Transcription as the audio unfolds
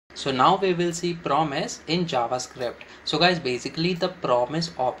So now we will see promise in JavaScript. So guys, basically the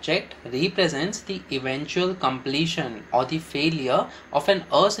promise object represents the eventual completion or the failure of an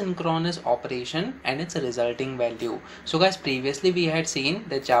asynchronous operation and its resulting value. So guys, previously we had seen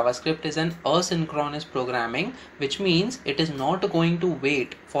that JavaScript is an asynchronous programming, which means it is not going to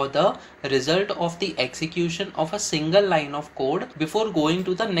wait for the result of the execution of a single line of code before going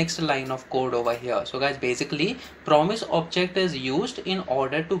to the next line of code over here. So guys, basically promise object is used in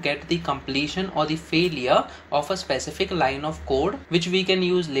order to get the completion or the failure of a specific line of code, which we can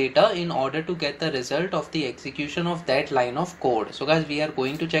use later in order to get the result of the execution of that line of code. So guys, we are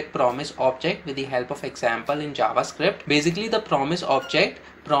going to check promise object with the help of example in JavaScript. Basically the promise object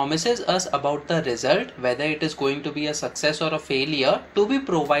promises us about the result, whether it is going to be a success or a failure, to be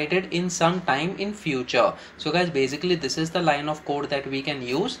provided in some time in future. So guys, basically this is the line of code that we can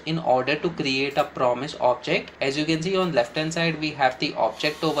use in order to create a promise object. As you can see, on left hand side we have the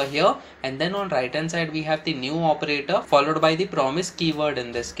object over here, and then on right hand side we have the new operator followed by the promise keyword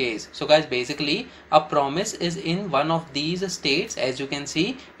in this case. So guys, basically a promise is in one of these states. As you can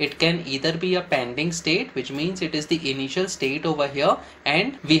see, it can either be a pending state, which means it is the initial state over here,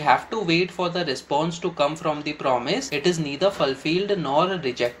 and we have to wait for the response to come from the promise. It is neither fulfilled nor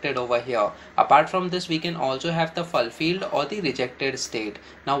rejected over here. Apart from this, we can also have the fulfilled or the rejected state.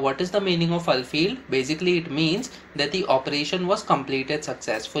 Now what is the meaning of fulfilled? Basically it means that the operation was completed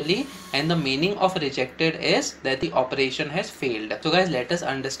successfully, and the meaning of rejected is that the operation has failed. So guys, let us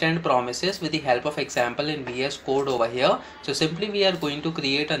understand promises with the help of example in VS Code over here. So simply we are going to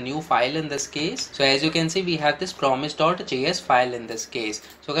create a new file in this case. So as you can see, we have this promise.js file in this case.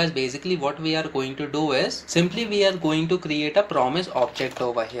 So guys, basically what we are going to do is simply we are going to create a promise object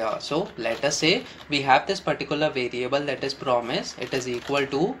over here. So let us say we have this particular variable that is promise. It is equal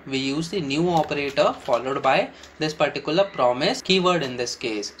to, we use the new operator followed by this particular promise keyword in this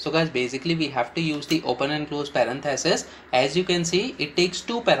case. So guys, basically we have to use the open and close parenthesis. As you can see, it takes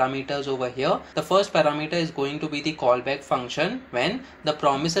two parameters over here. The first parameter is going to be the callback function when the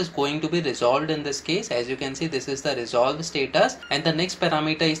promise is going to be resolved in this case. As you can see, this is the resolve status, and the next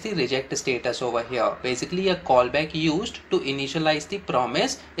parameter is the reject status over here. Basically a callback used to initialize the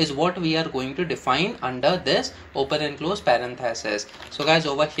promise is what we are going to define under this open and close parenthesis. So guys,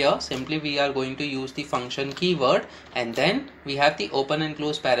 over here simply we are going to use the function keyword, and then we have the open and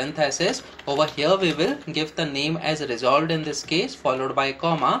close parenthesis. Over here we will give the name as resolved in this case followed by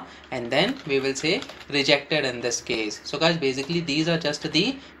comma, and then we will say rejected in this case. So guys, basically these are just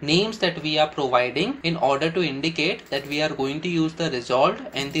the names that we are providing in order to indicate that we are going to use the resolved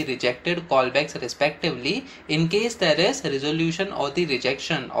and the rejected callbacks respectively in case there is resolution or the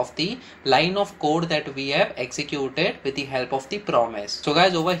rejection of the line of code that we have executed with the help of the promise. So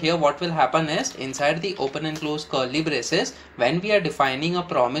guys, over here what will happen is, inside the open and close curly braces, when we are defining a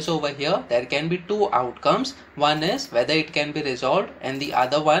promise over here, there can be two outcomes. One is whether it can be resolved, and the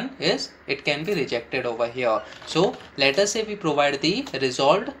other one is it can be rejected over here. So let us say we provide the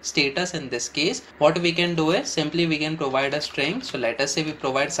resolved status in this case. What we can do is simply we can provide a string. So let us say we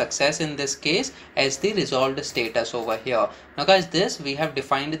provide success in this case as the resolved status over here. Now guys, this we have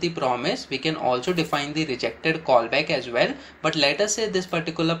defined the promise. We can also define the rejected callback as well, but let us say this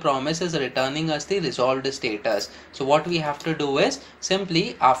particular promise is returning us the resolved status. So what we have to do is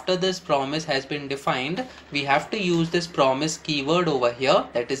simply after this promise has been defined, we have to use this promise keyword over here,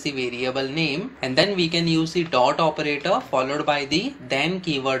 that is the variable name, and then we can use the dot operator followed by the then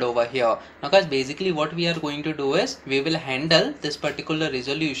keyword over here. Now guys, basically what we are going to do is we will handle this particular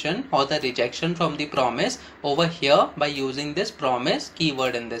resolution or the rejection from the promise over here by using this promise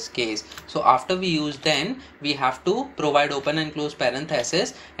keyword in this case. So after we use then, we have to provide open and close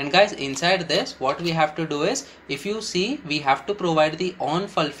parenthesis, and guys, inside this what we have to do is, if you see, we have to provide the on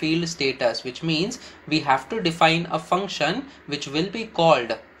fulfilled status, which means we have to define a function which will be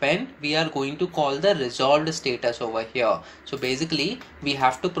called when we are going to call the resolved status over here. So basically we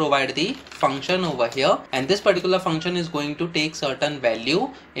have to provide the function over here, and this particular function is going to take certain value,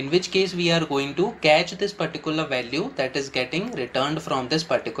 in which case we are going to catch this particular value that is getting returned from this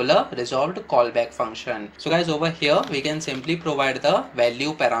particular resolved callback function. So guys, over here we can simply provide the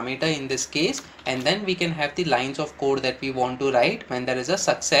value parameter in this case, and then we can have the lines of code that we want to write when there is a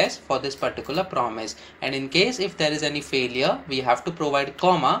success for this particular promise, and in case if there is any failure, we have to provide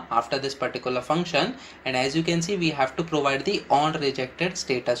comma after this particular function, and as you can see, we have to provide the on rejected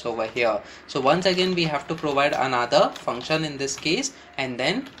status over here. So once again we have to provide another function in this case, and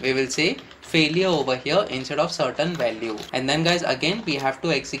then we will say failure over here instead of certain value. And then guys, again we have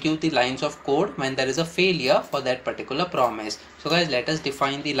to execute the lines of code when there is a failure for that particular promise. So guys, let us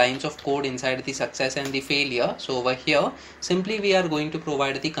define the lines of code inside the success and the failure. So over here, simply we are going to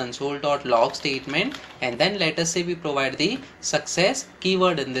provide the console.log statement, and then let us say we provide the success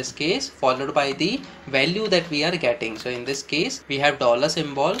keyword in this case, followed by the value that we are getting. So in this case, we have dollar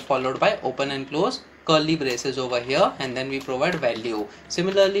symbol followed by open and close curly braces over here, and then we provide value.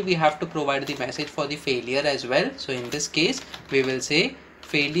 Similarly, we have to provide the message for the failure as well. So in this case, we will say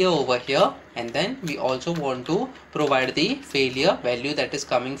failure over here, and then we also want to provide the failure value that is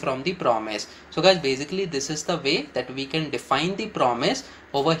coming from the promise. So guys, basically this is the way that we can define the promise.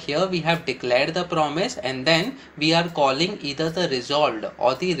 Over here we have declared the promise, and then we are calling either the resolved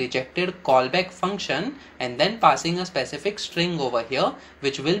or the rejected callback function, and then passing a specific string over here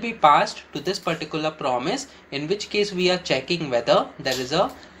which will be passed to this particular promise, in which case we are checking whether there is a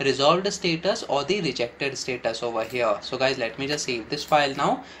resolved status or the rejected status over here. So guys, let me just save this file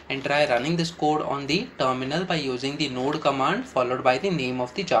now and try running this code on the terminal by using the node command followed by the name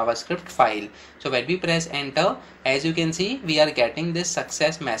of the JavaScript file. So when we press enter, as you can see, we are getting this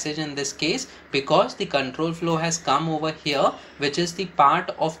success message in this case because the control flow has come over here, which is the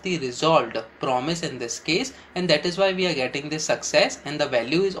part of the resolved promise in this case, and that is why we are getting this success, and the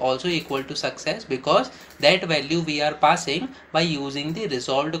value is also equal to success because that value we are passing by using the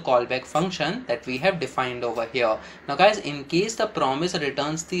resolved callback function that we have defined over here. Now guys, in case the promise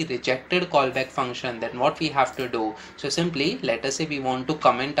returns the rejected callback function, then what we have to do? So simply, let us say we want to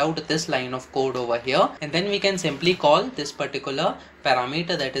comment out this line of code over here, and then we can simply call this particular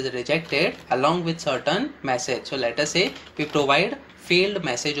parameter that is rejected along with certain message. So let us say we provide failed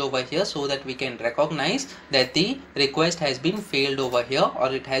message over here so that we can recognize that the request has been failed over here,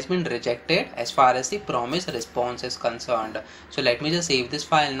 or it has been rejected as far as the promise response is concerned. So let me just save this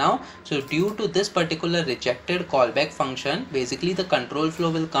file now. So due to this particular rejected callback function, basically the control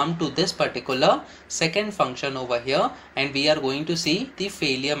flow will come to this particular second function over here, and we are going to see the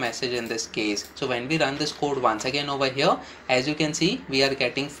failure message in this case. So when we run this code once again over here, as you can see, we are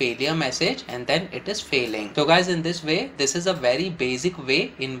getting failure message and then it is failing. So guys, in this way, this is a very basic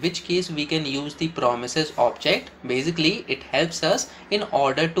way in which case we can use the promises object. Basically, it helps us in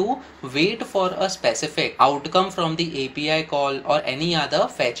order to wait for a specific outcome from the API call or any other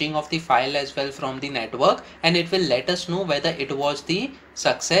fetching of the file as well from the network, and it will let us know whether it was the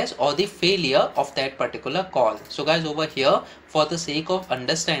success or the failure of that particular call. So guys, over here, for the sake of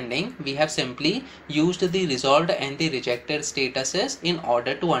understanding, we have simply used the resolved and the rejected statuses in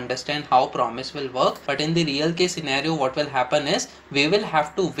order to understand how promise will work. But in the real case scenario, what will happen is we will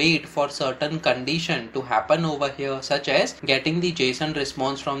have to wait for certain condition to happen over here, such as getting the JSON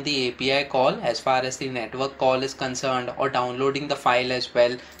response from the API call as far as the network call is concerned, or downloading the file as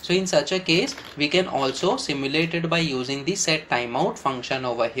well. So in such a case, we can also simulate it by using the set timeout function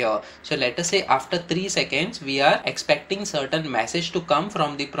over here. So let us say after 3 seconds, we are expecting certain message to come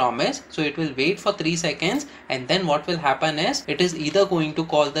from the promise. So it will wait for 3 seconds, and then what will happen is it is either going to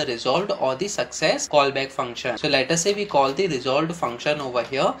call the resolved or the success callback function. So let us say we call the resolved function over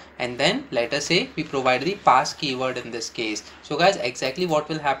here, and then let us say we provide the pass keyword in this case. So guys, exactly what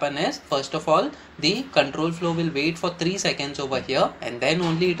will happen is, first of all, the control flow will wait for 3 seconds over here, and then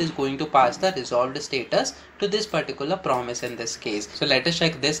only it is going to pass the resolved status to this particular promise in this case. So let us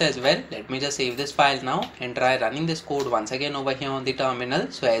check this as well. Let me just save this file now and try running this code once again over here on the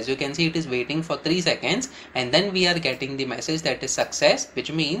terminal. So as you can see, it is waiting for 3 seconds, and then we are getting the message that is success,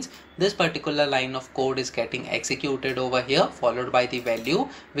 which means this particular line of code is getting executed over here, followed by the value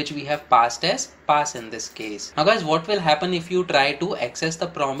which we have passed as pass in this case. Now guys, what will happen if you try to access the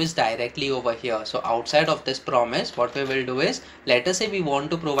promise directly over here? So outside of this promise, what we will do is, let us say we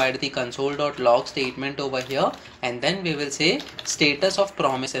want to provide the console.log statement over here, and then we will say status of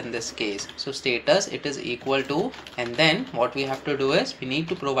promise in this case. So status, it is equal to, and then what we have to do is we need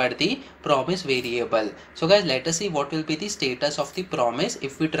to provide the promise variable. So guys, let us see what will be the status of the promise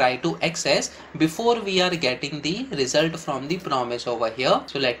if we try to access before we are getting the result from the promise over here.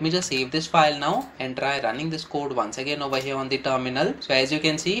 So let me just save this file now and try running this code once again over here on the terminal. So as you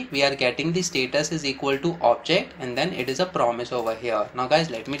can see, we are getting the status is equal to object, and then it is a promise over here. Now guys,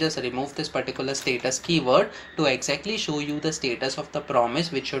 let me just remove this particular status keyword to exactly show you the status of the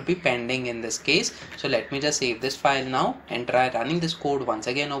promise which should be pending in this case. So let me just save this file now and try running this code once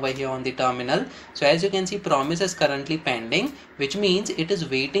again over here on the terminal. So as you can see, promise is currently pending, which means it is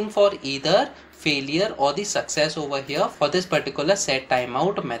waiting for either failure or the success over here for this particular set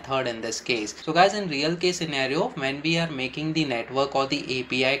timeout method in this case. So guys, in real case scenario, when we are making the network or the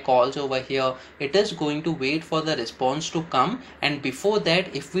API calls over here, it is going to wait for the response to come, and before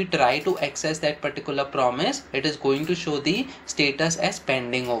that, if we try to access that particular promise, it is going to show the status as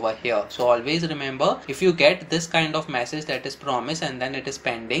pending over here. So always remember, if you get this kind of message that is promise and then it is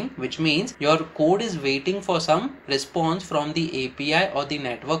pending, which means your code is waiting for some response from the API or the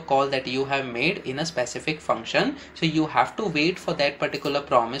network call that you have made in a specific function. So you have to wait for that particular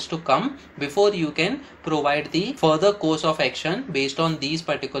promise to come before you can provide the further course of action based on these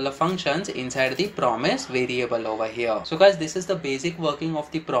particular functions inside the promise variable over here. So guys, this is the basic working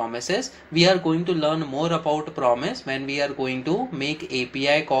of the promises. We are going to learn more about promise when we are going to make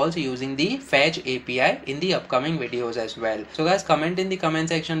API calls using the fetch API in the upcoming videos as well. So guys, comment in the comment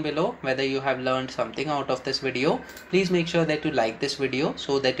section below whether you have learned something out of this video. Please make sure that you like this video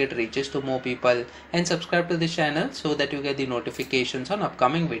so that it reaches to more people, and subscribe to this channel so that you get the notifications on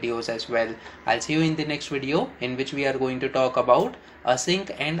upcoming videos as well. I'll see you in the next video, in which we are going to talk about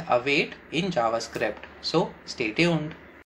async and await in JavaScript. So stay tuned.